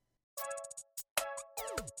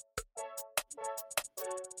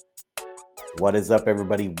What is up,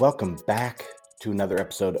 everybody? Welcome back to another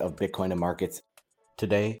episode of Bitcoin and Markets.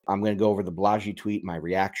 Today, I'm going to go over the Blasi tweet, my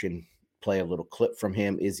reaction, play a little clip from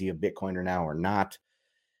him. Is he a Bitcoiner now or not?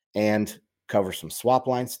 And cover some swap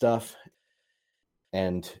line stuff.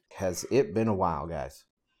 And has it been a while, guys?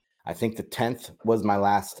 I think the 10th was my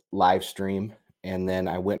last live stream. And then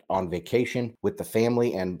I went on vacation with the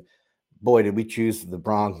family. And boy, did we choose the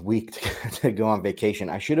wrong week to go on vacation.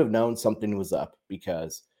 I should have known something was up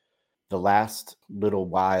because the last little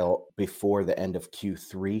while before the end of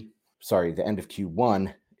the end of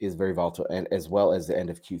Q1 is very volatile, and as well as the end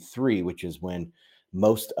of Q3, which is when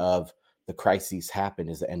most of the crises happen,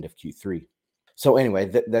 is the end of Q3. So anyway,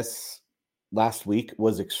 this last week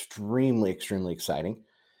was extremely exciting.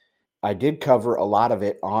 I did cover a lot of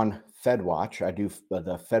it on FedWatch. I do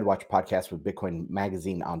the FedWatch podcast with Bitcoin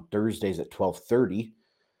Magazine on Thursdays at 12:30.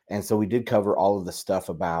 And so we did cover all of the stuff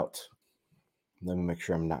about, let me make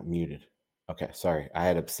sure I'm not muted. Okay, sorry. I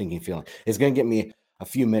had a sinking feeling. It's going to get me a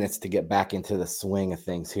few minutes to get back into the swing of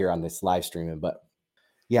things here on this live streaming. But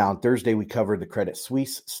yeah, on Thursday, we covered the Credit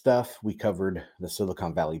Suisse stuff. We covered the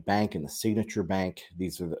Silicon Valley Bank and the Signature Bank.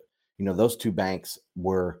 These are those two banks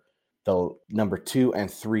were the number 2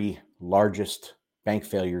 and 3 largest bank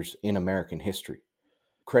failures in American history.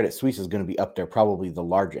 Credit Suisse is going to be up there, probably the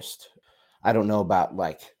largest. I don't know about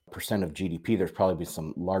like percent of GDP. There's probably been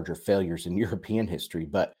some larger failures in European history,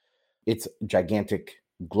 but it's a gigantic,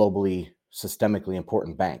 globally, systemically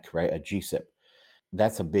important bank, right? A GSIP.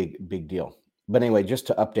 That's a big deal. But anyway, just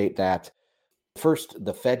to update that, first,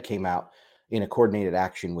 the Fed came out in a coordinated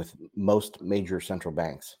action with most major central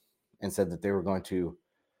banks and said that they were going to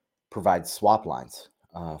provide swap lines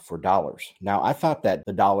for dollars. Now, I thought that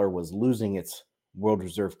the dollar was losing its world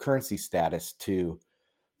reserve currency status to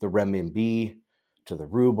the renminbi, to the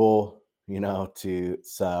ruble, to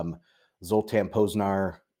some Zoltan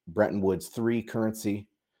Poznar Bretton Woods 3 currency.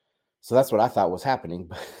 So that's what I thought was happening.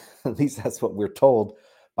 But at least that's what we're told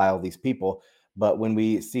by all these people. But when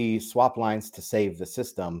we see swap lines to save the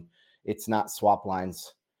system, it's not swap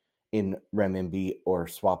lines in renminbi or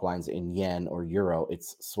swap lines in yen or euro.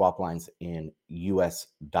 It's swap lines in US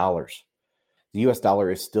dollars. The US dollar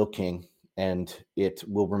is still king, and it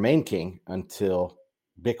will remain king until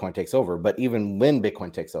Bitcoin takes over. But even when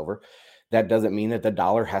Bitcoin takes over, that doesn't mean that the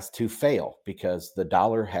dollar has to fail, because the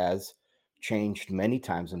dollar has changed many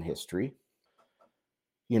times in history,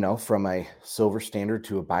 from a silver standard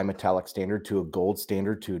to a bimetallic standard to a gold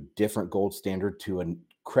standard to a different gold standard to a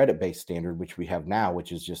credit-based standard, which we have now,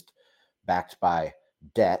 which is just backed by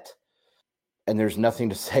debt. And there's nothing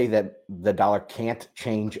to say that the dollar can't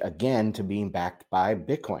change again to being backed by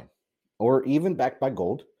Bitcoin or even backed by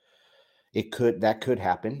gold. That could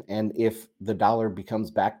happen. And if the dollar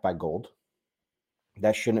becomes backed by gold,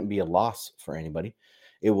 that shouldn't be a loss for anybody.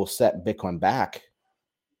 It will set Bitcoin back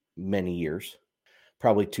many years,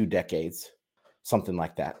 probably 2 decades, something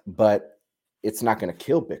like that. But it's not going to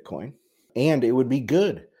kill Bitcoin. And it would be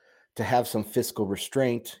good to have some fiscal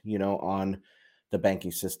restraint, on the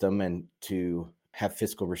banking system, and to have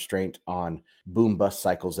fiscal restraint on boom bust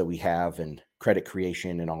cycles that we have and credit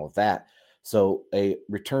creation and all of that. So a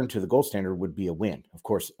return to the gold standard would be a win. Of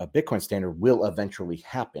course, a Bitcoin standard will eventually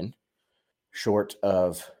happen, short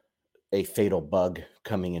of a fatal bug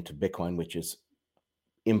coming into Bitcoin, which is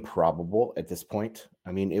improbable at this point.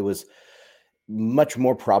 I mean, it was much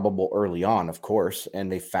more probable early on, of course, and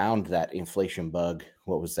they found that inflation bug.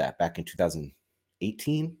 What was that? Back in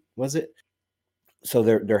 2018, was it? So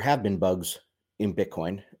there have been bugs in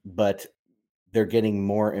Bitcoin, but they're getting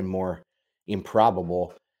more and more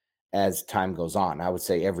improbable as time goes on. I would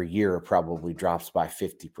say every year it probably drops by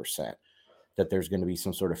 50%, that there's going to be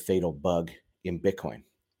some sort of fatal bug in Bitcoin.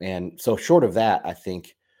 And so short of that, I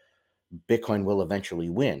think Bitcoin will eventually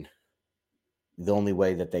win. The only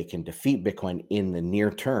way that they can defeat Bitcoin in the near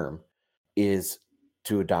term is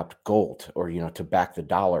to adopt gold, or, to back the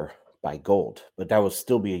dollar by gold. But that would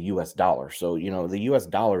still be a US dollar. So, the US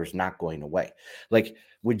dollar is not going away. Like,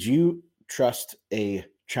 would you trust a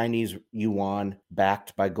Chinese yuan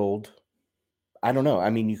backed by gold? I don't know. I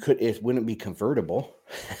mean, it wouldn't be convertible.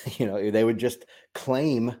 They would just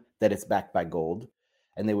claim that it's backed by gold,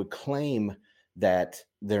 and they would claim that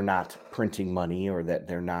they're not printing money, or that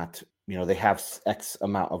they're not, they have X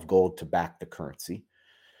amount of gold to back the currency,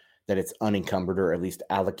 that it's unencumbered, or at least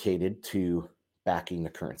allocated to backing the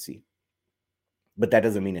currency. But that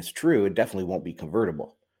doesn't mean it's true. It definitely won't be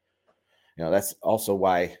convertible. That's also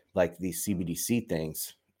why, like, these CBDC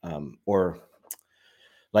things, or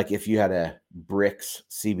like if you had a BRICS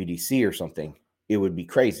CBDC or something, it would be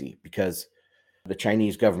crazy, because the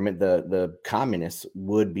Chinese government, the communists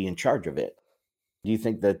would be in charge of it. Do you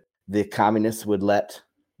think that the communists would let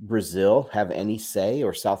Brazil have any say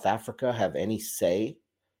or South Africa have any say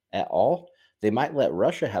at all? They might let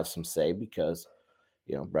Russia have some say because,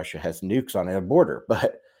 Russia has nukes on their border,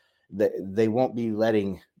 but they won't be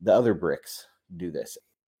letting the other BRICS do this.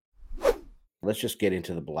 Let's just get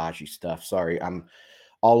into the Balaji stuff. Sorry, I'm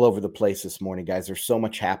all over the place this morning, guys. There's so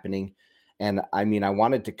much happening. And I mean, I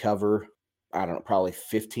wanted to cover, I don't know, probably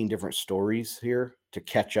 15 different stories here to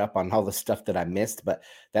catch up on all the stuff that I missed, but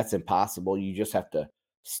that's impossible. You just have to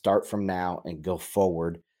start from now and go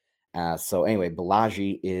forward. So, anyway,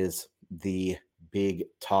 Balaji is the big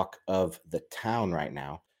talk of the town right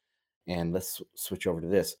now. And let's switch over to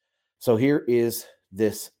this. So, here is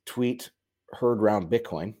this tweet heard around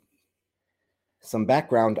Bitcoin. Some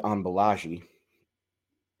background on Balaji.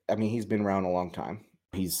 I mean, he's been around a long time.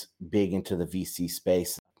 He's big into the VC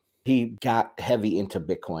space. He got heavy into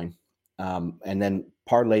Bitcoin and then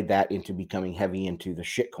parlayed that into becoming heavy into the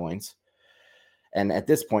shitcoins. And at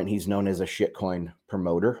this point, he's known as a shitcoin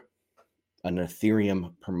promoter, an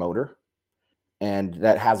Ethereum promoter. And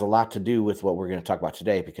that has a lot to do with what we're going to talk about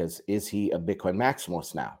today, because is he a Bitcoin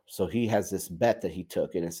maximalist now? So he has this bet that he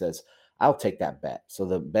took, and it says, I'll take that bet. So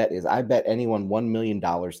the bet is, I bet anyone $1 million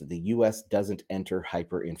that the US doesn't enter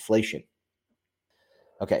hyperinflation.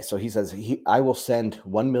 Okay, so he says, I will send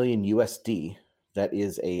 1 million USD. That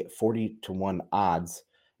is a 40-to-1 odds,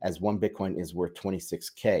 as one Bitcoin is worth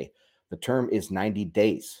 26K. The term is 90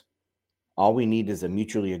 days. All we need is a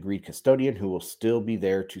mutually agreed custodian who will still be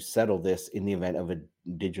there to settle this in the event of a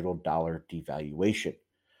digital dollar devaluation,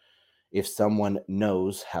 if someone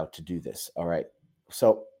knows how to do this. All right,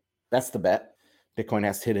 so that's the bet. Bitcoin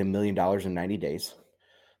has to hit $1 million in 90 days.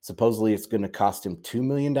 Supposedly it's going to cost him $2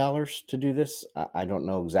 million to do this. I don't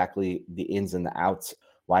know exactly the ins and the outs,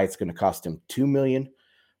 why it's going to cost him $2 million,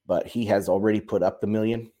 but he has already put up the $1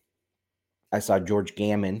 million. I saw George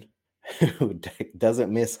Gammon, who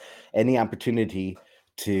doesn't miss any opportunity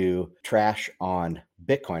to trash on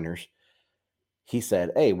Bitcoiners. He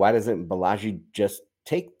said, hey, why doesn't Balaji just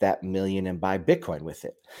take that $1 million and buy Bitcoin with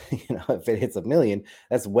it? If it hits $1 million,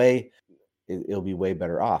 it'll be way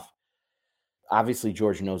better off. Obviously,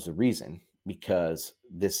 George knows the reason, because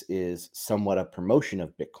this is somewhat a promotion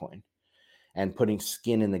of Bitcoin and putting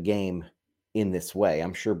skin in the game in this way.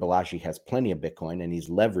 I'm sure Balaji has plenty of Bitcoin and he's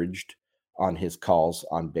leveraged on his calls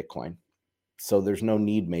on Bitcoin. So there's no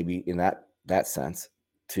need maybe in that sense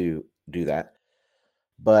to do that.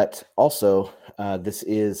 But also, this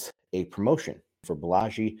is a promotion for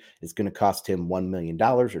Balaji. It's going to cost him $1 million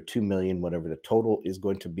or $2 million, whatever the total is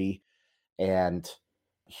going to be. And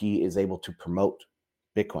he is able to promote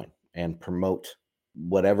Bitcoin and promote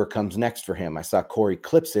whatever comes next for him. I saw Corey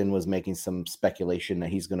Clipson was making some speculation that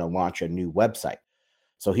he's going to launch a new website.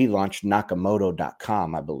 So he launched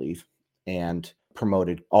Nakamoto.com, I believe, and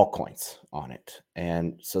promoted altcoins on it.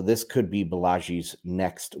 And so this could be Balaji's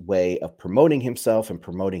next way of promoting himself and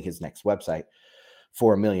promoting his next website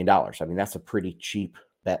for $1 million. I mean, that's a pretty cheap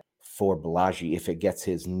bet for Balaji if it gets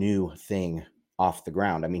his new thing off the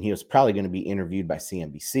ground. I mean, he was probably going to be interviewed by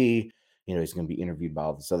CNBC. He's going to be interviewed by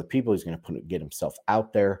all these other people. He's going to get himself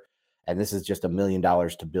out there. And this is just $1 million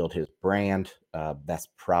to build his brand. That's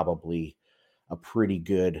probably a pretty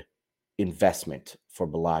good investment for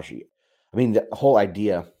Balaji. I mean, the whole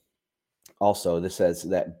idea also, this says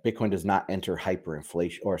that Bitcoin does not enter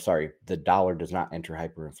hyperinflation, or sorry, the dollar does not enter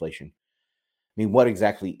hyperinflation. I mean, what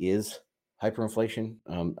exactly is hyperinflation?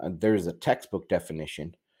 There's a textbook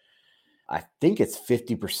definition. I think it's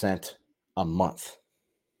 50% a month,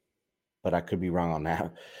 but I could be wrong on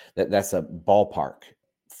that. That's a ballpark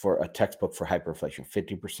for a textbook for hyperinflation,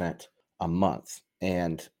 50% a month.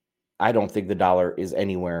 And I don't think the dollar is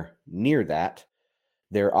anywhere near that.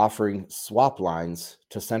 They're offering swap lines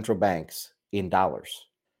to central banks in dollars.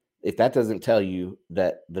 If that doesn't tell you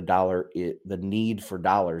that the need for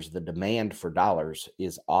dollars, the demand for dollars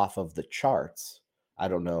is off of the charts, I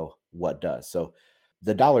don't know what does. So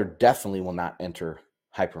the dollar definitely will not enter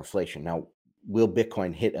hyperinflation. Now, will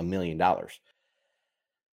Bitcoin hit $1 million?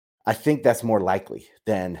 I think that's more likely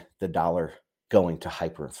than the dollar going to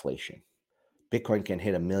hyperinflation. Bitcoin can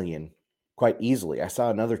hit $1 million quite easily. I saw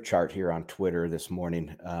another chart here on Twitter this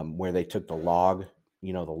morning where they took the log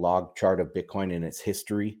chart of Bitcoin and its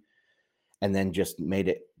history, and then just made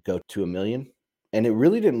it go to $1 million. And it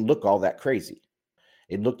really didn't look all that crazy.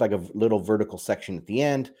 It looked like a little vertical section at the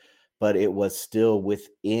end, but it was still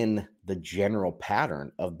within the general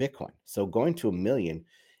pattern of Bitcoin. So going to $1 million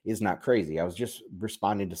is not crazy. I was just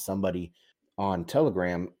responding to somebody on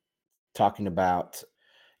Telegram talking about,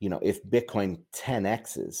 if Bitcoin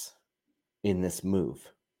 10x's, in this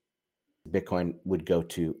move, Bitcoin would go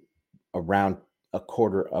to around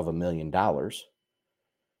 $250,000.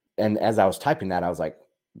 And as I was typing that, I was like,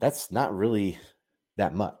 that's not really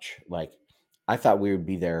that much. Like, I thought we would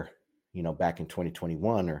be there, back in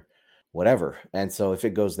 2021 or whatever. And so if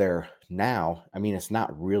it goes there now, I mean, it's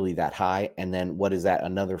not really that high. And then what is that?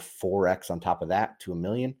 Another 4x on top of that to a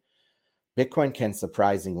million? Bitcoin can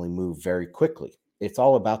surprisingly move very quickly. It's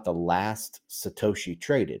all about the last Satoshi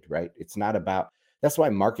traded, right? It's not about, that's why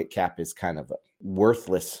market cap is kind of a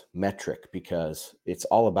worthless metric, because it's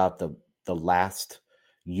all about the last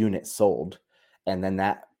unit sold and then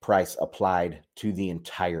that price applied to the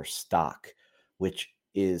entire stock, which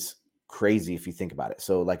is crazy if you think about it.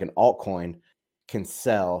 So like an altcoin can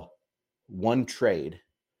sell one trade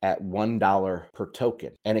at $1 per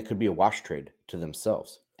token, and it could be a wash trade to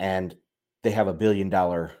themselves. And they have $1 billion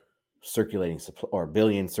circulating supply, or $1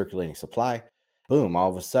 billion circulating supply. Boom, all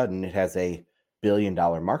of a sudden it has a $1 billion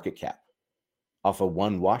market cap off of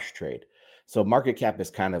one wash trade. So market cap is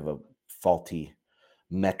kind of a faulty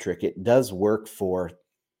metric. It does work for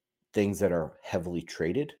things that are heavily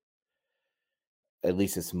traded. At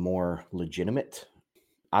least it's more legitimate.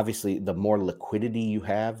 Obviously, the more liquidity you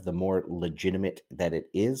have, the more legitimate that it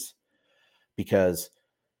is, because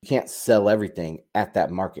you can't sell everything at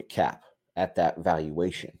that market cap, at that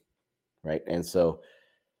valuation, right? And so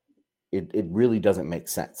it really doesn't make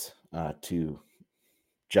sense to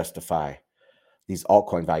justify these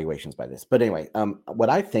altcoin valuations by this. But anyway, what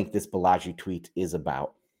I think this Balaji tweet is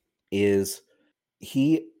about is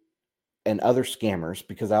he and other scammers,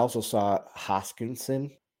 because I also saw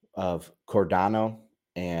Hoskinson of Cardano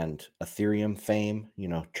and Ethereum fame,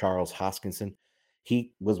 Charles Hoskinson.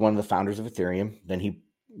 He was one of the founders of Ethereum. Then he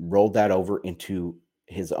rolled that over into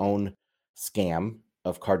his own scam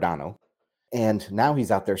of Cardano. And now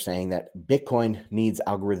he's out there saying that Bitcoin needs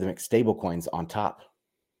algorithmic stablecoins on top,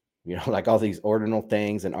 like all these ordinal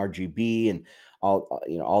things and RGB and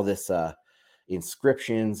all this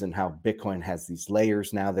inscriptions, and how Bitcoin has these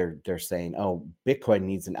layers. Now they're saying, oh, Bitcoin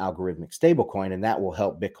needs an algorithmic stablecoin, and that will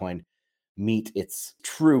help Bitcoin meet its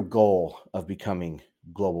true goal of becoming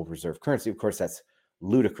global reserve currency. Of course, that's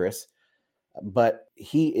ludicrous, but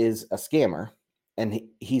he is a scammer, and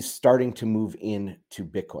he's starting to move into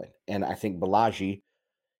Bitcoin. And I think Balaji,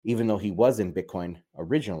 even though he was in Bitcoin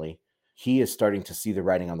originally, he is starting to see the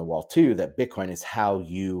writing on the wall too, that Bitcoin is how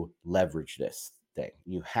you leverage this thing.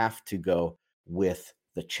 You have to go with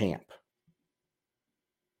the champ.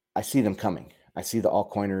 I see them coming. I see the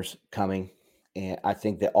altcoiners coming. And I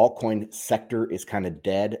think the altcoin sector is kind of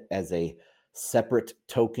dead as a separate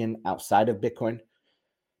token outside of Bitcoin.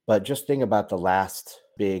 But just think about the last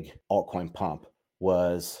big altcoin pump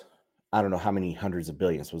was, I don't know how many hundreds of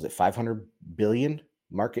billions. Was it 500 billion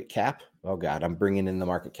market cap? Oh God, I'm bringing in the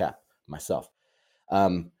market cap myself.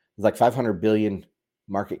 It's like 500 billion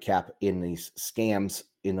market cap in these scams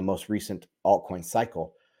in the most recent altcoin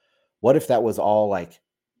cycle. What if that was all like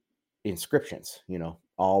inscriptions,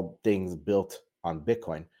 all things built on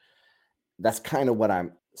Bitcoin? That's kind of what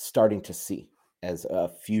I'm starting to see as a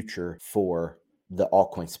future for the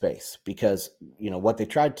altcoin space, because what they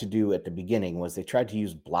tried to do at the beginning was they tried to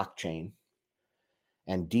use blockchain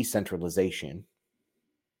and decentralization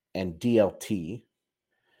and DLT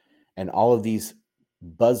and all of these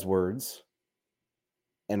buzzwords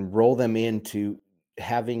and roll them into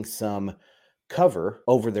having some cover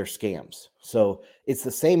over their scams. So it's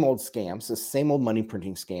the same old scams, the same old money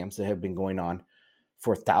printing scams that have been going on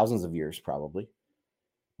for thousands of years probably,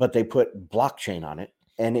 but they put blockchain on it,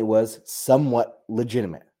 and it was somewhat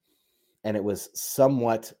legitimate, and it was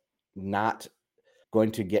somewhat not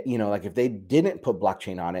going to get, like if they didn't put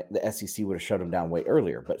blockchain on it, the SEC would have shut them down way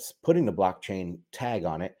earlier, but putting the blockchain tag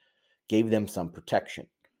on it gave them some protection.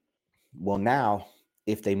 Well, now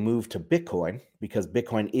if they move to Bitcoin, because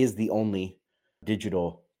Bitcoin is the only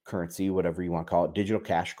digital currency, whatever you want to call it, digital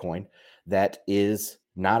cash coin that is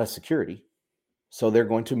not a security. So they're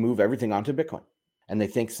going to move everything onto Bitcoin. And they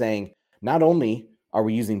think, saying, not only are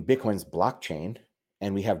we using Bitcoin's blockchain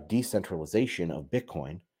and we have decentralization of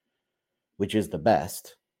Bitcoin, which is the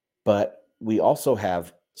best, but we also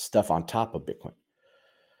have stuff on top of Bitcoin.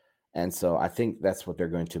 And so I think that's what they're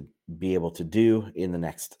going to be able to do in the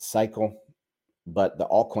next cycle. But the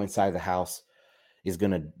altcoin side of the house is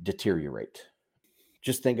going to deteriorate.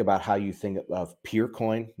 Just think about how you think of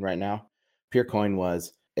Peercoin right now. Peercoin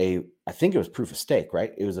was I think it was proof of stake,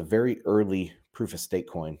 right? It was a very early proof of stake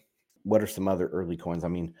coin. What are some other early coins? I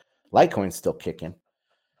mean, Litecoin's still kicking.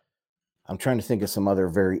 I'm trying to think of some other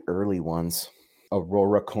very early ones,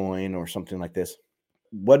 Aurora coin or something like this.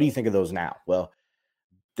 What do you think of those now? Well,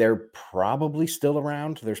 They're probably still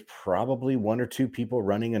around. There's probably one or two people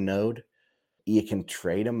running a node. You can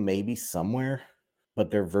trade them maybe somewhere, but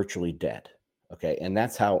they're virtually dead. Okay. And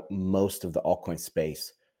that's how most of the altcoin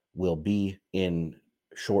space will be in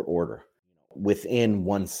short order within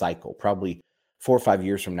one cycle. Probably 4 or 5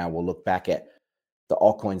 years from now, we'll look back at the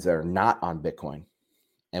altcoins that are not on Bitcoin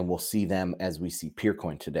and we'll see them as we see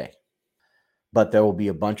Peercoin today. But there will be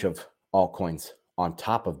a bunch of altcoins on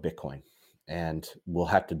top of Bitcoin, and we'll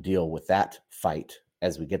have to deal with that fight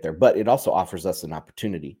as we get there. But it also offers us an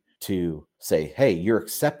opportunity to say, hey, you're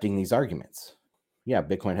accepting these arguments. Yeah,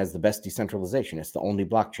 Bitcoin has the best decentralization. It's the only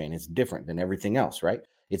blockchain. It's different than everything else, right?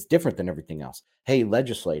 It's different than everything else. Hey,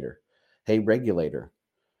 legislator. Hey, regulator.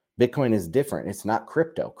 Bitcoin is different. It's not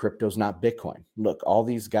crypto. Crypto's not Bitcoin. Look, all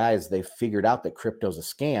these guys, they've figured out that crypto's a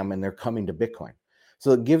scam and they're coming to Bitcoin.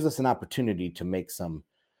 So it gives us an opportunity to make some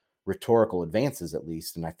rhetorical advances, at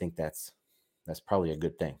least. And I think that's probably a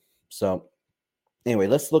good thing. So anyway,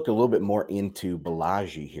 let's look a little bit more into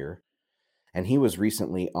Balaji here. And he was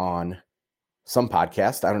recently on some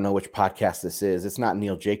podcast. I don't know which podcast this is. It's not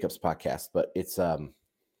Neil Jacobs' podcast, but it's some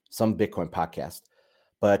Bitcoin podcast.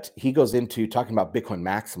 But he goes into talking about Bitcoin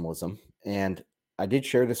maximalism. And I did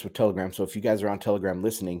share this with Telegram. So if you guys are on Telegram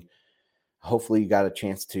listening, hopefully you got a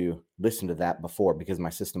chance to listen to that before, because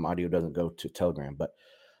my system audio doesn't go to Telegram. But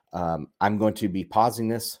I'm going to be pausing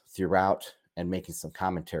this throughout and making some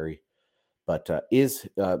commentary. But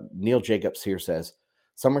Neil Jacobs here says,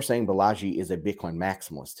 some are saying Balaji is a Bitcoin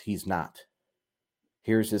maximalist. He's not.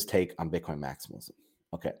 Here's his take on Bitcoin maximalism.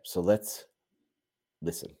 Okay, so let's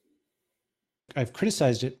listen. I've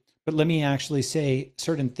criticized it, but let me actually say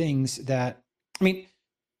certain things that, I mean,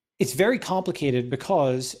 it's very complicated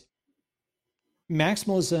because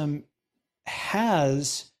maximalism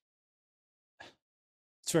has,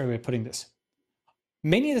 it's the right way of putting this.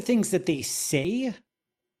 Many of the things that they say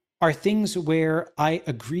are things where I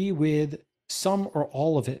agree with some or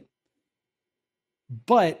all of it.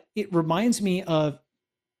 But it reminds me of,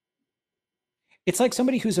 it's like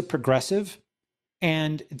somebody who's a progressive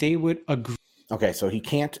and they would agree. Okay, so he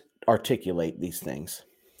can't articulate these things.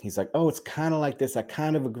 He's like, oh, it's kind of like this. I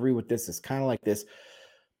kind of agree with this. It's kind of like this,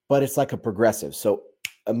 but it's like a progressive. So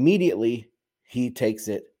immediately he takes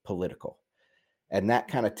it political. And that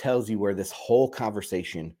kind of tells you where this whole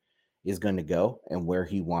conversation is going to go and where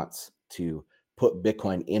he wants to put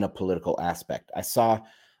Bitcoin in a political aspect. I saw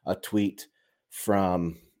a tweet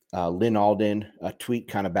from Lynn Alden, a tweet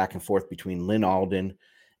kind of back and forth between Lynn Alden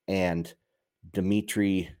and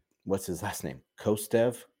Dmitry, what's his last name?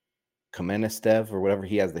 Kamenestev, or whatever.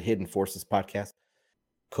 He has the Hidden Forces podcast.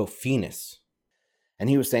 Kofinis. And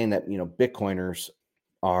he was saying that, Bitcoiners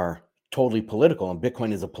are totally political and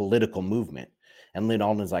Bitcoin is a political movement. And Lynn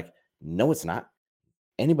Alden is like, no, it's not.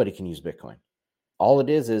 Anybody can use Bitcoin. All it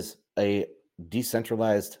is a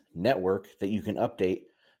decentralized network that you can update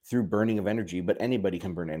through burning of energy, but anybody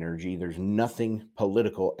can burn energy. There's nothing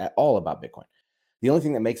political at all about Bitcoin. The only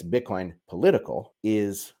thing that makes Bitcoin political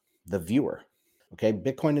is the viewer. Okay,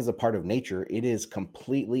 Bitcoin is a part of nature. It is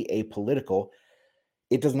completely apolitical.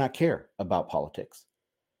 It does not care about politics.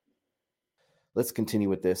 Let's continue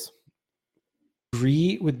with this.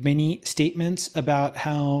 Agree with many statements about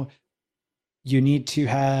how you need to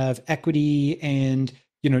have equity and,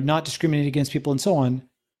 not discriminate against people and so on.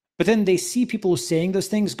 But then they see people saying those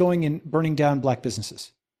things going and burning down Black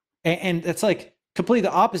businesses. And that's like completely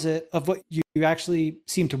the opposite of what you actually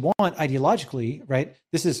seem to want ideologically, right?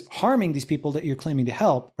 This is harming these people that you're claiming to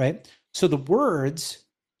help, right? So the words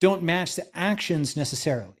don't match the actions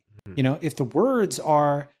necessarily. If the words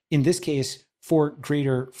are, in this case, for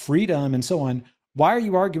greater freedom and so on, why are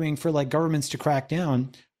you arguing for like governments to crack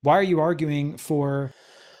down? Why are you arguing for?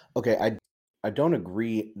 Okay, I don't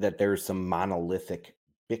agree that there's some monolithic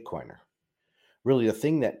Bitcoiner. Really, the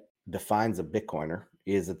thing that defines a Bitcoiner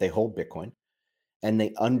is that they hold Bitcoin and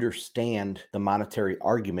they understand the monetary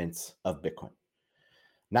arguments of Bitcoin.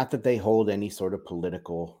 Not that they hold any sort of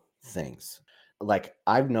political things. Like,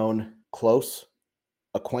 I've known close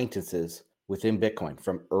acquaintances within Bitcoin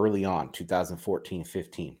from early on, 2014,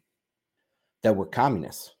 15, that were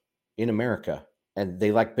communists in America, and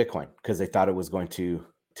they liked Bitcoin because they thought it was going to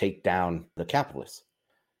take down the capitalists,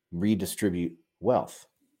 redistribute wealth.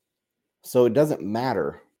 So it doesn't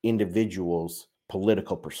matter individuals'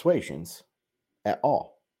 political persuasions at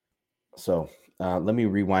all. So let me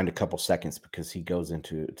rewind a couple seconds because he goes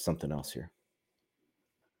into something else here.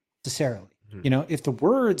 Necessarily, if the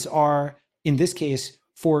words are, in this case,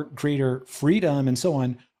 for greater freedom and so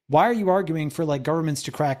on, why are you arguing for like governments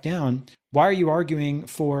to crack down? Why are you arguing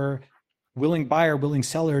for willing buyer, willing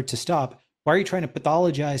seller to stop? Why are you trying to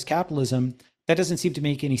pathologize capitalism That doesn't seem to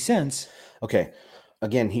make any sense. Okay.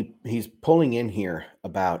 Again, he's pulling in here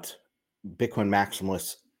about Bitcoin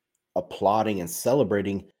maximalists applauding and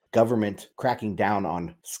celebrating government cracking down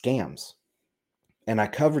on scams. And I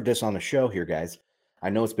covered this on the show here, guys. I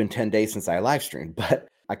know it's been 10 days since I live streamed, but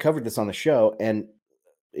I covered this on the show. And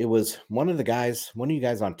it was one of you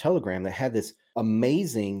guys on Telegram that had this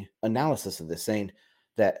amazing analysis of this, saying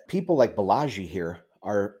that people like Balaji here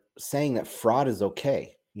are saying that fraud is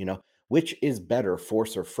okay. Which is better,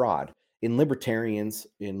 force or fraud? In libertarian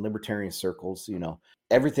circles,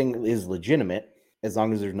 everything is legitimate as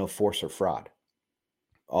long as there's no force or fraud.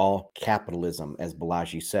 All capitalism, as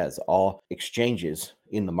Balaji says, all exchanges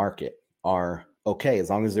in the market are okay as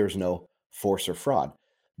long as there's no force or fraud.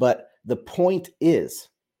 But the point is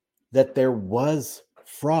that there was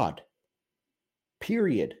fraud,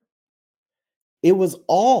 period. It was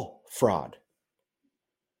all fraud.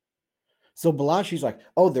 So Balaji's like,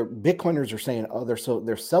 oh, the Bitcoiners are saying, oh,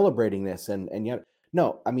 they're celebrating this, and yet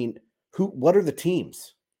no. I mean, what are the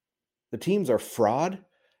teams? The teams are fraud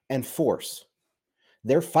and force.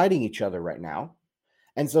 They're fighting each other right now.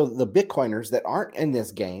 And so the Bitcoiners that aren't in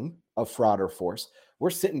this game of fraud or force, we're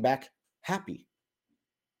sitting back happy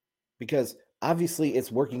because obviously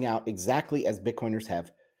it's working out exactly as Bitcoiners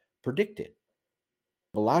have predicted.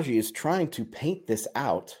 Balaji is trying to paint this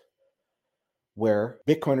out where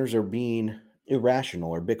Bitcoiners are being irrational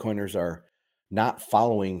or Bitcoiners are not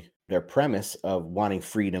following their premise of wanting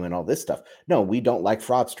freedom and all this stuff. No, we don't like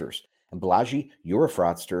fraudsters. And Balaji, you're a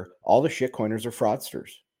fraudster. All the shitcoiners are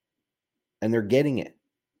fraudsters. And they're getting it.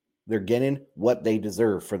 They're getting what they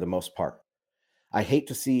deserve for the most part. I hate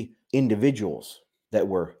to see individuals that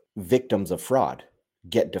were victims of fraud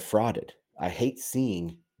get defrauded. I hate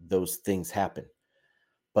seeing those things happen.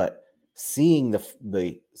 But seeing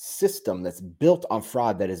the system that's built on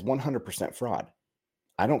fraud that is 100% fraud,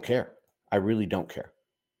 I don't care. I really don't care.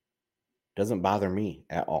 Doesn't bother me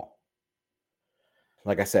at all.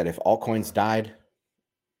 Like I said, if altcoins died,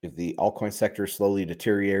 if the altcoin sector slowly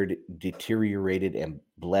deteriorated and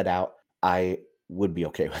bled out, I would be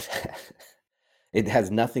okay with that. It has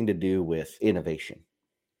nothing to do with innovation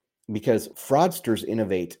because fraudsters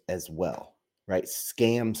innovate as well, right?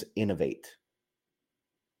 Scams innovate.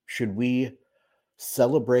 Should we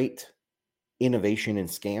celebrate innovation in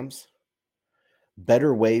scams?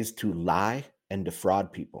 Better ways to lie and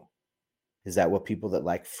defraud people. Is that what people that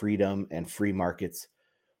like freedom and free markets,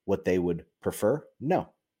 what they would prefer? No,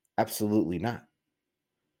 absolutely not.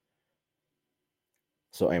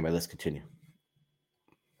 So anyway, let's continue.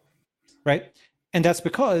 Right. And that's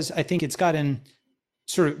because I think it's gotten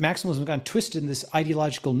maximalism gotten twisted in this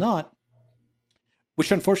ideological knot,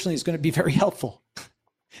 which unfortunately is going to be very helpful.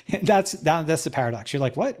 That's the paradox. You're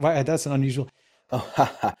like, what? Why? That's an unusual.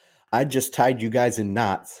 Oh, I just tied you guys in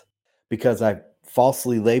knots because I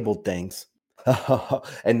falsely labeled things.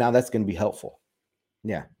 And now that's going to be helpful.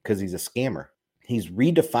 Yeah, because he's a scammer. He's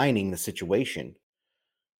redefining the situation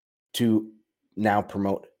to now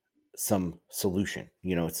promote some solution.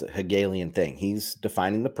 It's a Hegelian thing. He's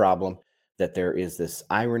defining the problem that there is this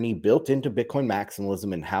irony built into Bitcoin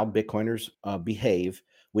maximalism and how Bitcoiners behave,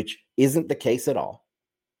 which isn't the case at all.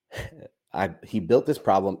 He built this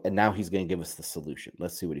problem and now he's going to give us the solution.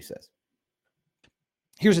 Let's see what he says.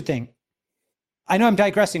 Here's the thing. I know I'm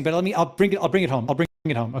digressing, but I'll bring it home. I'll bring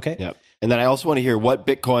it home. Okay. Yeah. And then I also want to hear what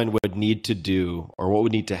Bitcoin would need to do or what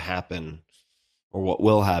would need to happen or what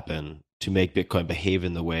will happen to make Bitcoin behave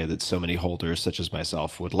in the way that so many holders, such as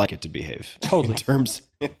myself, would like it to behave. Totally. In terms.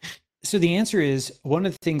 So the answer is, one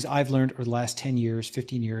of the things I've learned over the last 10 years,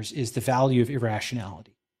 15 years, is the value of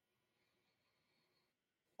irrationality.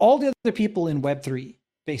 All the other people in Web3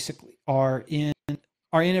 basically are in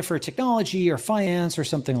it for technology or finance or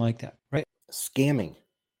something like that, right? Scamming.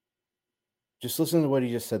 Just listen to what he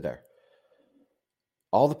just said there.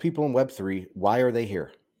 All the people in Web3, why are they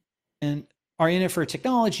here? And are in it for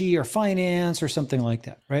technology or finance or something like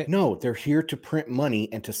that, right? No, they're here to print money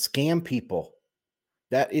and to scam people.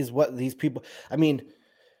 That is what these people, I mean,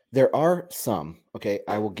 there are some, okay,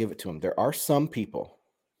 I will give it to them. There are some people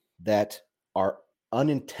that are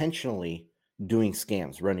unintentionally doing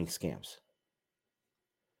scams, running scams.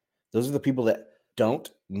 Those are the people that don't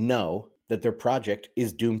know that their project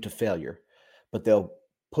is doomed to failure, but they'll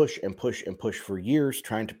push and push and push for years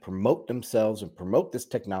trying to promote themselves and promote this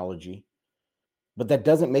technology, but that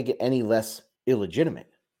doesn't make it any less illegitimate.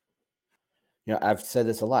 I've said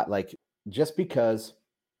this a lot, like just because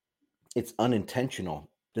it's unintentional,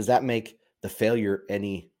 does that make the failure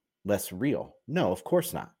any less real? No, of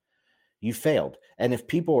course not. You failed. And if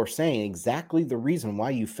people are saying exactly the reason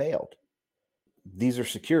why you failed, these are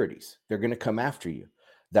securities. They're going to come after you.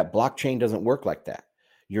 that blockchain doesn't work like that.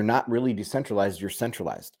 You're not really decentralized, you're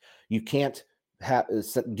centralized. You can't have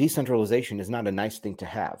decentralization is not a nice thing to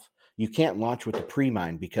have. You can't launch with the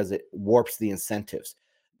pre-mine because it warps the incentives.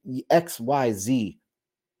 X, Y, Z.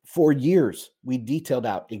 For years, we detailed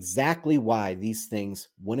out exactly why these things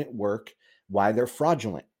wouldn't work, why they're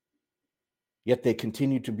fraudulent. Yet they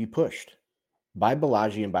continue to be pushed by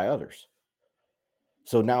Balaji and by others.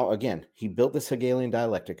 So now, again, he built this Hegelian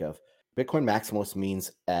dialectic of Bitcoin maximalist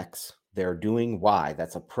means X. They're doing Y.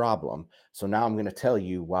 That's a problem. So now I'm going to tell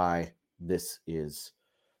you why this is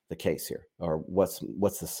the case here, or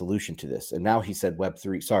what's the solution to this. And now he said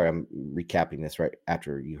Web3. Sorry, I'm recapping this right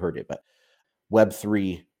after you heard it, but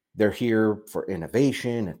Web3, they're here for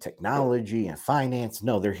innovation and technology and finance.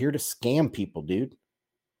 No, they're here to scam people, dude.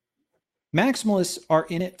 Maximalists are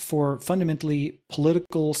in it for fundamentally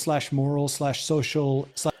political / moral / social.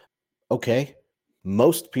 Okay,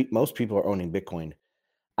 most people are owning Bitcoin.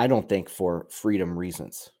 I don't think for freedom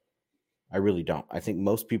reasons. I really don't. I think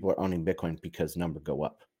most people are owning Bitcoin because numbers go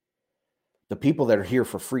up. The people that are here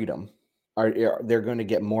for freedom they're going to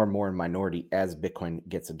get more and more in minority as Bitcoin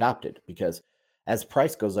gets adopted, because as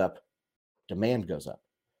price goes up, demand goes up.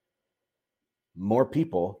 More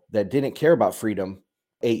people that didn't care about freedom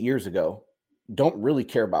 8 years ago don't really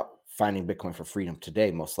care about finding Bitcoin for freedom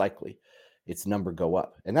today, most likely. Its number go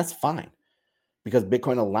up. And that's fine, because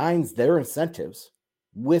Bitcoin aligns their incentives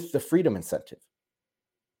with the freedom incentive.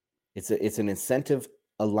 It's an incentive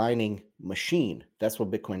aligning machine. That's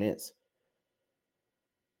what Bitcoin is.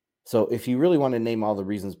 So if you really want to name all the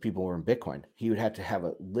reasons people were in Bitcoin, he would have to have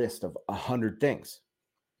a list of 100 things.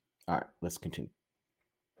 All right, let's continue.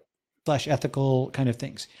 / ethical kind of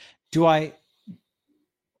things. I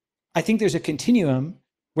think there's a continuum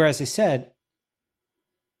where, as I said,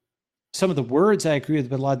 some of the words I agree with,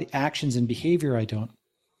 but a lot of the actions and behavior I don't.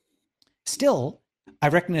 Still, I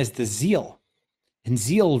recognize the zeal. And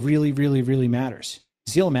zeal really, really, really matters.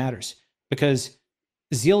 Zeal matters, because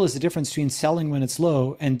zeal is the difference between selling when it's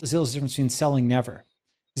low, and zeal is the difference between selling never.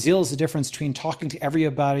 Zeal is the difference between talking to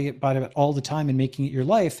everybody about it all the time and making it your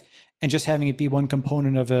life, and just having it be one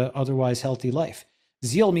component of an otherwise healthy life.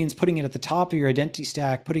 Zeal means putting it at the top of your identity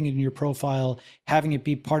stack, putting it in your profile, having it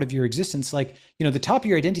be part of your existence. Like, the top of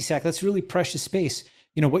your identity stack, that's really precious space.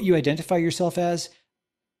 What you identify yourself as,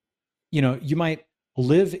 you might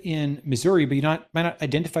live in Missouri, but might not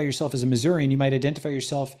identify yourself as a Missourian. You might identify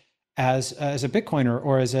yourself as a Bitcoiner,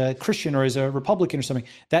 or as a Christian, or as a Republican or something.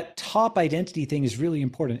 That top identity thing is really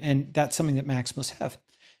important. And that's something that maximalists have.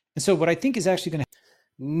 And so what I think is actually going to...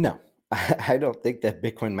 No, I don't think that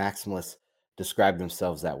Bitcoin maximalists describe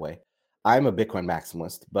themselves that way. I'm a Bitcoin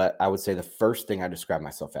maximalist, but I would say the first thing I describe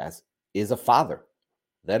myself as is a father,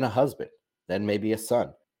 then a husband, then maybe a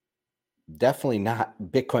son. Definitely not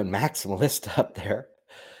Bitcoin maximalist up there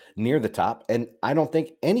near the top. And I don't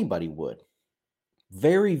think anybody would.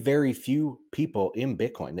 Very, very few people in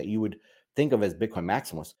Bitcoin that you would think of as Bitcoin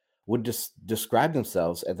maximalists would just describe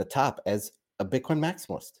themselves at the top as a Bitcoin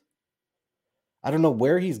maximalist. I don't know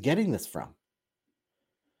where he's getting this from.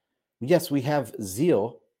 Yes, we have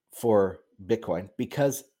zeal for Bitcoin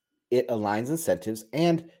because it aligns incentives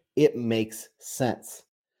and it makes sense.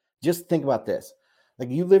 Just think about this. Like,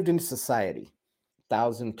 you lived in a society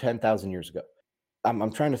 1,000, 10,000 years ago.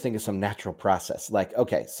 I'm trying to think of some natural process. Like,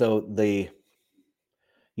 okay, so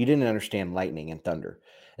you didn't understand lightning and thunder.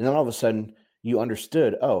 And then all of a sudden you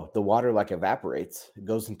understood, the water like evaporates, it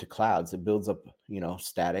goes into clouds, it builds up,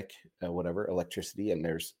 static, whatever, electricity. And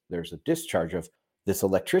there's a discharge of this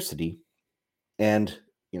electricity. And,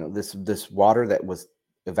 this water that was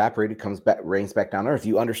evaporated comes back, rains back down earth.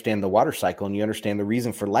 You understand the water cycle and you understand the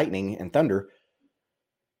reason for lightning and thunder.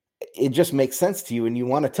 It just makes sense to you, and you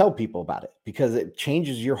want to tell people about it because it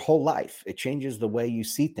changes your whole life. It changes the way you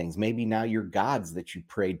see things. Maybe now your gods that you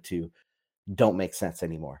prayed to don't make sense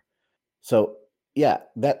anymore. So yeah,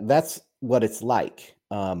 that's what it's like.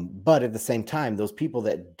 But at the same time, those people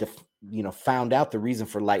that found out the reason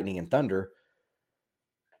for lightning and thunder,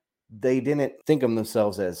 they didn't think of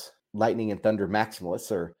themselves as lightning and thunder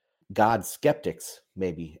maximalists or God skeptics,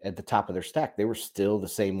 maybe at the top of their stack. They were still the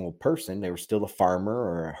same old person. They were still a farmer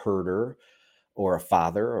or a herder or a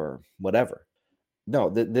father or whatever. No,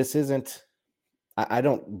 this isn't, I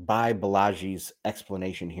don't buy Balaji's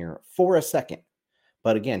explanation here for a second.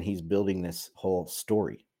 But again, he's building this whole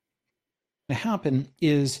story. What happen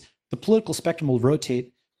is the political spectrum will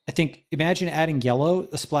rotate. I think, imagine adding yellow,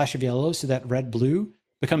 a splash of yellow, so that red blue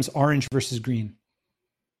becomes orange versus green.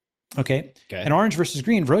 Okay. And orange versus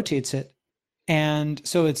green rotates it. And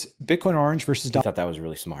so it's Bitcoin orange versus I thought that was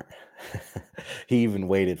really smart. He even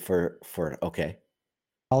waited for okay.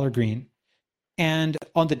 Dollar green. And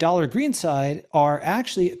on the dollar green side are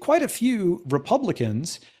actually quite a few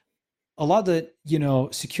Republicans, a lot of the,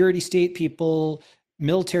 security state people,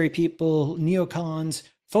 military people, neocons,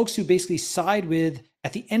 folks who basically side with,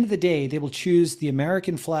 at the end of the day, they will choose the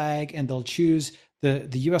American flag and they'll choose the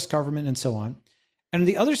US government and so on. And on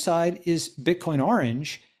the other side is Bitcoin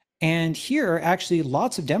Orange. And here, actually,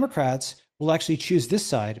 lots of Democrats will actually choose this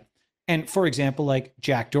side. And for example, like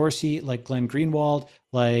Jack Dorsey, like Glenn Greenwald,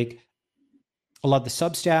 like a lot of the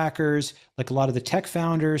Substackers, like a lot of the tech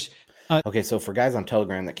founders. Okay, so for guys on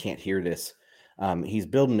Telegram that can't hear this, he's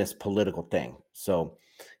building this political thing. So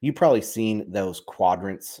you've probably seen those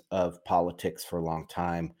quadrants of politics for a long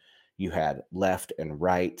time. You had left and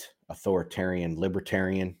right, authoritarian,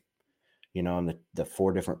 libertarian, and the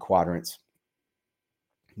four different quadrants.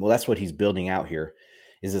 Well, that's what he's building out here,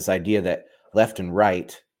 is this idea that left and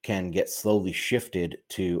right can get slowly shifted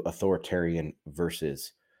to authoritarian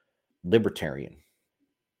versus libertarian.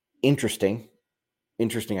 Interesting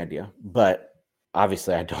idea, but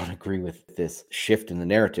obviously I don't agree with this shift in the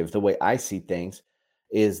narrative. The way I see things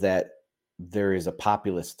is that there is a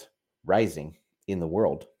populist rising in the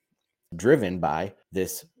world driven by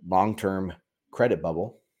this long-term credit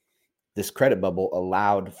bubble. This credit bubble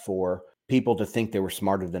allowed for people to think they were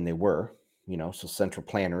smarter than they were, so central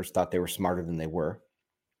planners thought they were smarter than they were.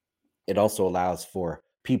 It also allows for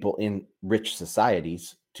people in rich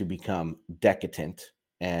societies to become decadent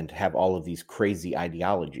and have all of these crazy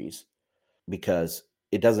ideologies because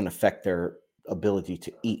it doesn't affect their ability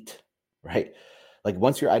to eat, right? Like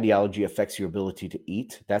once your ideology affects your ability to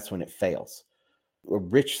eat, that's when it fails. A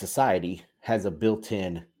rich society has a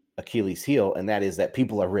built-in Achilles heel, and that is that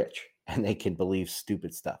people are rich and they can believe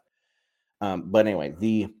stupid stuff. But anyway,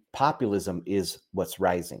 the populism is what's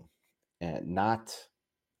rising, and not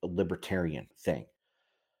a libertarian thing.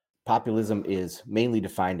 Populism is mainly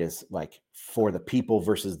defined as like for the people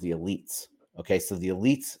versus the elites. Okay, so the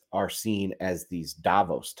elites are seen as these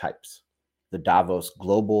Davos types, the Davos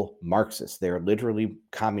global Marxists. They are literally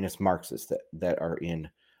communist Marxists that are in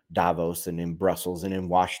Davos and in Brussels and in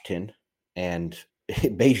Washington and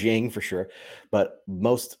Beijing for sure. But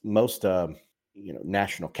most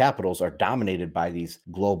national capitals are dominated by these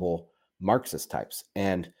global Marxist types,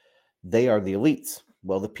 and they are the elites.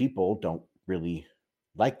 Well, the people don't really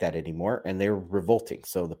like that anymore, and they're revolting.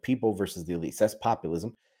 So the people versus the elites, that's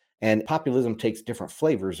populism. And populism takes different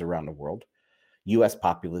flavors around the world. US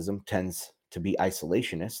populism tends to be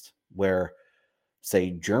isolationist, where, say,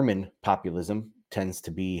 German populism tends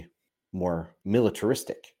to be more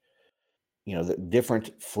militaristic. The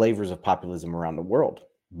different flavors of populism around the world.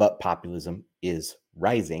 But populism is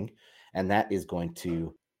rising, and that is going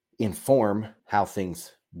to inform how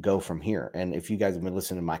things go from here. And if you guys have been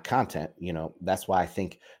listening to my content, that's why I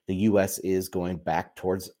think the US is going back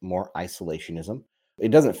towards more isolationism.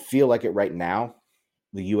 It doesn't feel like it right now.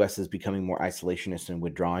 The US is becoming more isolationist and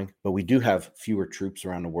withdrawing, but we do have fewer troops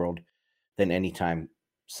around the world than any time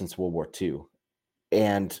since World War II.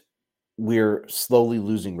 And we're slowly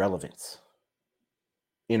losing relevance.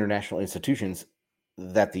 International institutions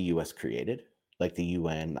that the US created, like the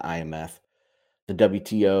UN, IMF, the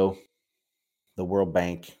WTO, the World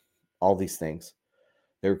Bank, all these things,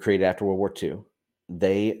 they were created after World War II.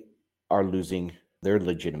 They are losing their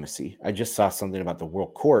legitimacy. I just saw something about the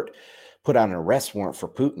World Court put out an arrest warrant for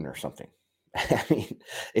Putin or something. I mean,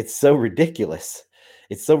 it's so ridiculous.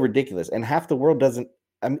 It's so ridiculous. And half the world doesn't.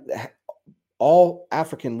 All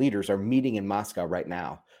African leaders are meeting in Moscow right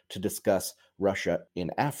now to discuss Russia in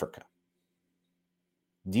Africa.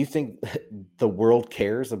 Do you think the world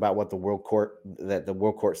cares about what the World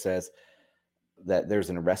Court says, that there's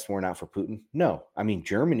an arrest warrant out for Putin? No. I mean,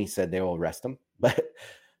 Germany said they will arrest him, but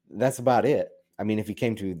that's about it. I mean, if he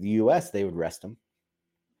came to the US, they would arrest him.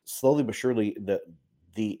 Slowly but surely,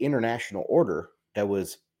 the international order that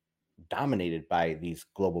was dominated by these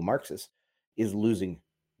global Marxists is losing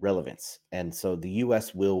relevance. And so the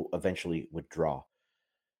US will eventually withdraw.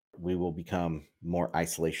 We will become more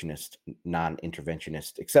isolationist,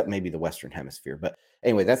 non-interventionist, except maybe the Western Hemisphere. But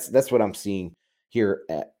anyway, that's what I'm seeing here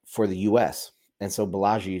for the US. And so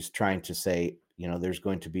Balaji is trying to say, there's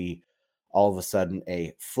going to be all of a sudden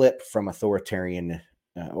a flip from authoritarian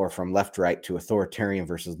or from left-right to authoritarian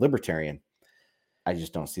versus libertarian. I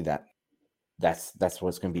just don't see that. That's what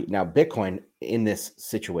it's going to be. Now, Bitcoin in this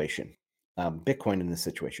situation,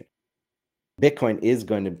 Bitcoin is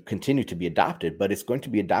going to continue to be adopted, but it's going to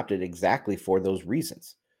be adopted exactly for those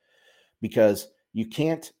reasons, because you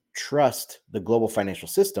can't trust the global financial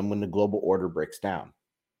system when the global order breaks down.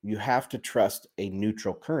 You have to trust a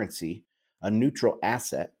neutral currency, a neutral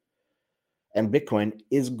asset, and Bitcoin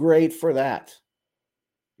is great for that.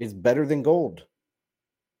 It's better than gold.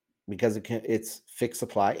 because it's fixed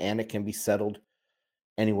supply and it can be settled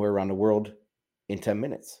anywhere around the world in 10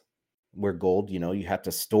 minutes. Where gold, you have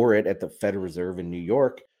to store it at the Federal Reserve in New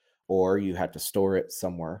York, or you have to store it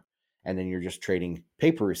somewhere, and then you're just trading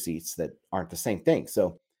paper receipts that aren't the same thing.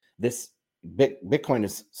 So this Bitcoin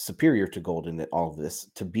is superior to gold in all of this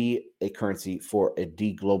to be a currency for a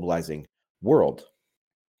deglobalizing world.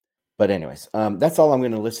 But anyways, that's all I'm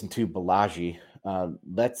going to listen to, Balaji.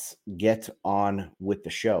 Let's get on with the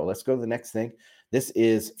show. Let's go to the next thing. This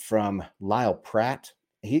is from Lyle Pratt.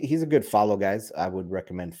 He's a good follow, guys. I would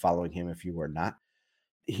recommend following him if you were not.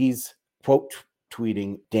 He's quote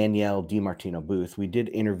tweeting Danielle DiMartino Booth. We did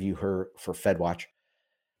interview her for FedWatch.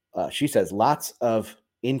 She says, lots of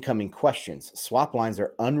incoming questions. Swap lines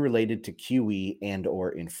are unrelated to QE and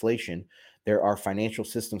or inflation. There are financial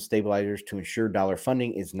system stabilizers to ensure dollar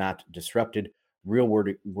funding is not disrupted. Real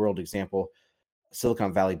world example,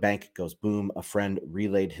 Silicon Valley Bank goes boom. A friend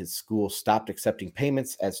relayed his school stopped accepting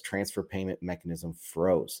payments as transfer payment mechanism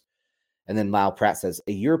froze. And then Lyle Pratt says,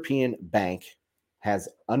 a European bank has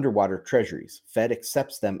underwater treasuries. Fed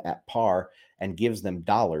accepts them at par and gives them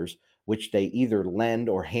dollars, which they either lend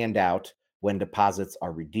or hand out when deposits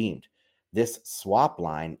are redeemed. This swap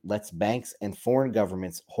line lets banks and foreign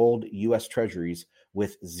governments hold U.S. treasuries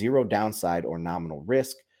with zero downside or nominal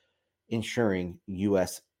risk, ensuring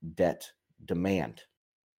U.S. debt demand.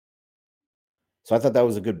 So I thought that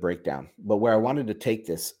was a good breakdown. But where I wanted to take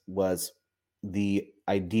this was the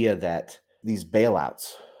idea that these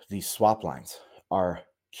bailouts, these swap lines are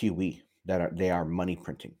QE, they are money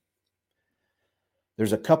printing.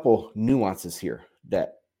 There's a couple nuances here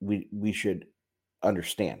that we should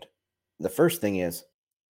understand. The first thing is,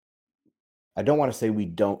 I don't want to say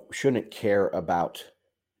we shouldn't care about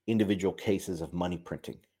individual cases of money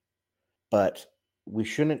printing, but we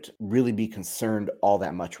shouldn't really be concerned all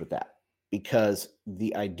that much with that, because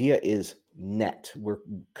the idea is net. We're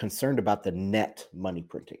concerned about the net money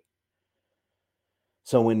printing.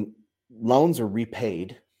 So when loans are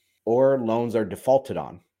repaid or loans are defaulted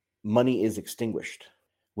on, money is extinguished.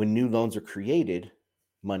 When new loans are created,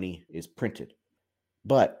 money is printed.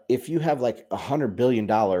 But if you have like $100 billion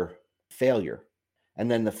failure,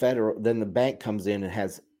 and then the bank comes in and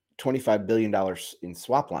has $25 billion in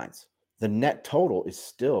swap lines, the net total is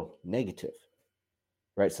still negative,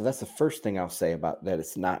 right? So that's the first thing I'll say about that.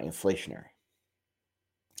 It's not inflationary.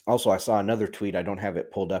 Also, I saw another tweet, I don't have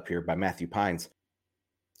it pulled up here, by Matthew Pines.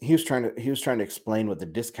 He was trying to explain what the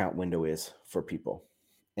discount window is for people.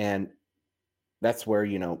 And that's where,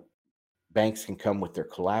 banks can come with their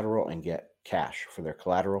collateral and get cash for their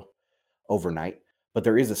collateral overnight. But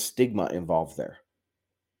there is a stigma involved there.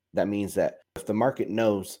 That means that if the market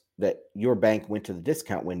knows that your bank went to the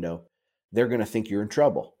discount window, they're going to think you're in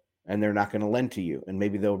trouble and they're not going to lend to you. And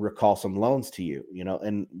maybe they'll recall some loans to you,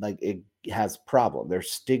 and like it has problem.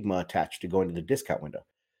 There's stigma attached to going to the discount window.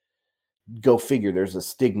 Go figure, there's a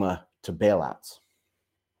stigma to bailouts.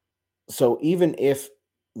 So even if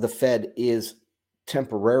the Fed is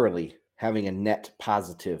temporarily having a net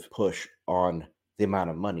positive push on the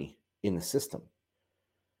amount of money in the system,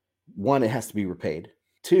 one, it has to be repaid.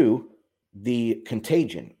 Two, the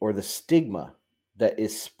contagion or the stigma that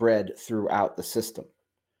is spread throughout the system.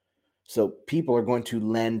 So people are going to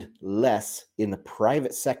lend less in the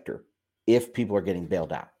private sector if people are getting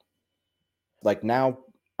bailed out. Like now,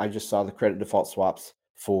 I just saw the credit default swaps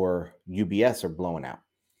for UBS are blowing out.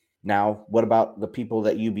 Now, what about the people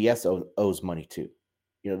that UBS owes money to?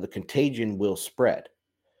 The contagion will spread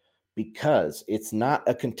because it's not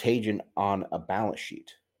a contagion on a balance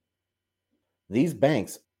sheet. These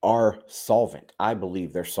banks are solvent. I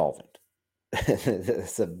believe they're solvent.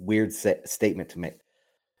 It's a weird statement to make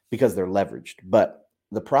because they're leveraged. But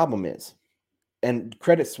the problem is, and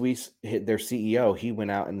Credit Suisse, their CEO, he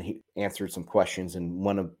went out and he answered some questions,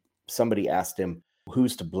 and somebody asked him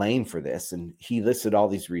who's to blame for this, and he listed all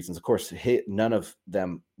these reasons. Of course, none of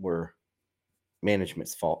them were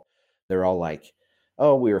management's fault. They're all like,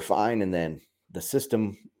 oh, we were fine, and then the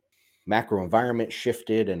system macro environment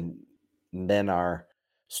shifted, and then our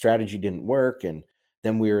strategy didn't work, and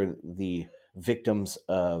then we were the victims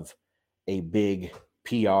of a big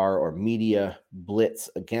PR or media blitz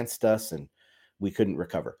against us, and we couldn't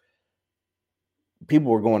recover.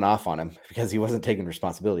 People were going off on him because he wasn't taking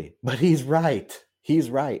responsibility. But he's right. He's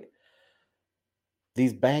right.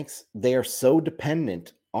 These banks, they are so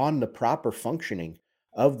dependent on the proper functioning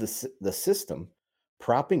of the system,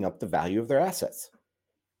 propping up the value of their assets.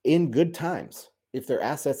 In good times, if their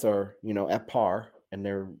assets are, at par and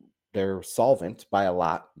they're solvent by a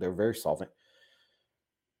lot, they're very solvent,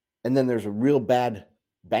 and then there's a real bad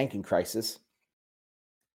banking crisis,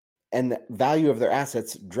 and the value of their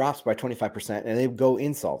assets drops by 25%, and they go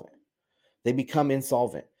insolvent. They become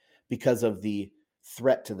insolvent because of the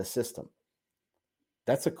threat to the system.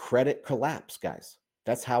 That's a credit collapse, guys.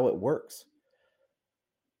 That's how it works.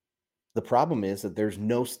 The problem is that there's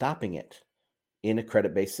no stopping it in a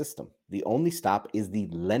credit-based system. The only stop is the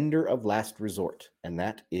lender of last resort, and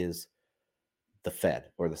that is the Fed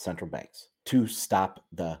or the central banks, to stop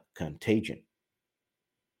the contagion.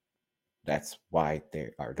 That's why they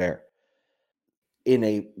are there. In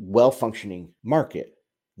a well-functioning market,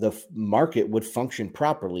 the market would function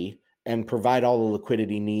properly and provide all the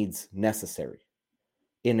liquidity needs necessary.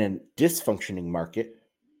 In a dysfunctioning market,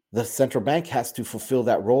 the central bank has to fulfill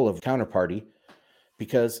that role of counterparty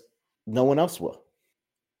because no one else will.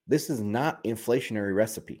 This is not inflationary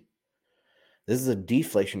recipe. This is a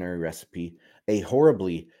deflationary recipe, a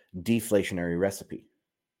horribly deflationary recipe.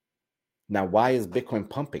 Now, why is Bitcoin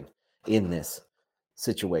pumping in this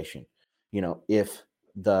situation? You know, if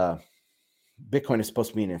the Bitcoin is supposed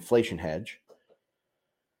to be an inflation hedge,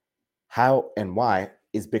 how and why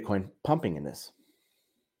is Bitcoin pumping in this?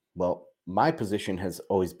 Well, my position has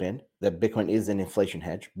always been that Bitcoin is an inflation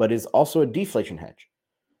hedge, but is also a deflation hedge.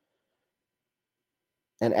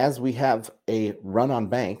 And as we have a run on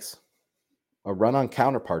banks, a run on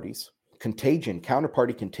counterparties,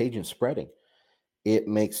 counterparty contagion spreading, it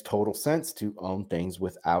makes total sense to own things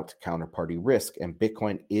without counterparty risk. And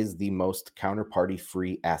Bitcoin is the most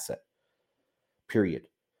counterparty-free asset, period,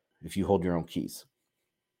 if you hold your own keys.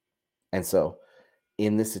 And so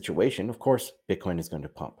in this situation, of course, Bitcoin is going to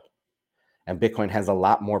pump. And Bitcoin has a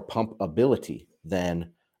lot more pump ability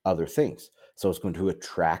than other things. So it's going to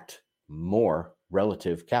attract more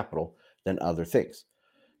relative capital than other things.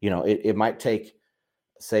 You know, it might take,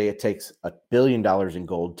 say it takes $1 billion in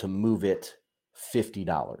gold to move it $50.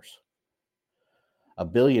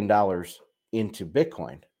 $1 billion into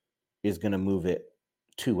Bitcoin is going to move it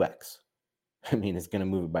 2x. I mean, it's going to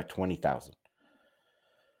move it by 20,000.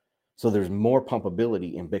 So there's more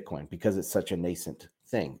pumpability in Bitcoin because it's such a nascent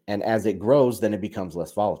thing. And as it grows, then it becomes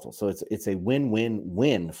less volatile. So it's a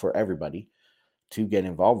win-win-win for everybody to get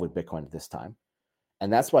involved with Bitcoin at this time.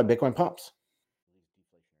 And that's why Bitcoin pumps.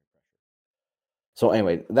 So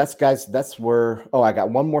anyway, that's where, I got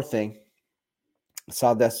one more thing. I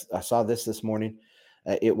saw this morning.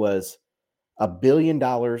 It was $1 billion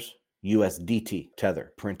USDT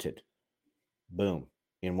Tether printed. Boom.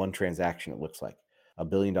 In one transaction, it looks like. $1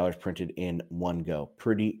 billion printed in one go.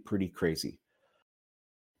 Pretty crazy.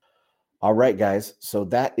 All right, guys. So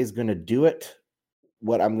that is going to do it.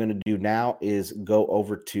 What I'm going to do now is go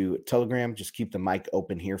over to Telegram. Just keep the mic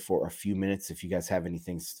open here for a few minutes if you guys have any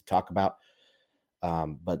things to talk about.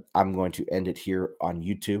 But I'm going to end it here on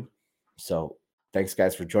YouTube. So thanks,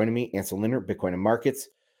 guys, for joining me. Ansel Lindner, Bitcoin and Markets.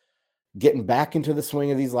 Getting back into the swing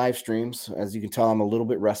of these live streams. As you can tell, I'm a little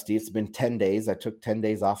bit rusty. It's been 10 days. I took 10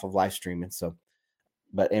 days off of live streaming.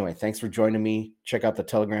 But anyway, thanks for joining me. Check out the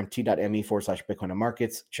Telegram, t.me/Bitcoin and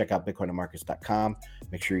Markets. Check out bitcoinandmarkets.com.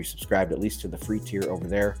 Make sure you subscribe at least to the free tier over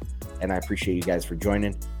there. And I appreciate you guys for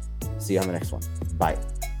joining. See you on the next one. Bye.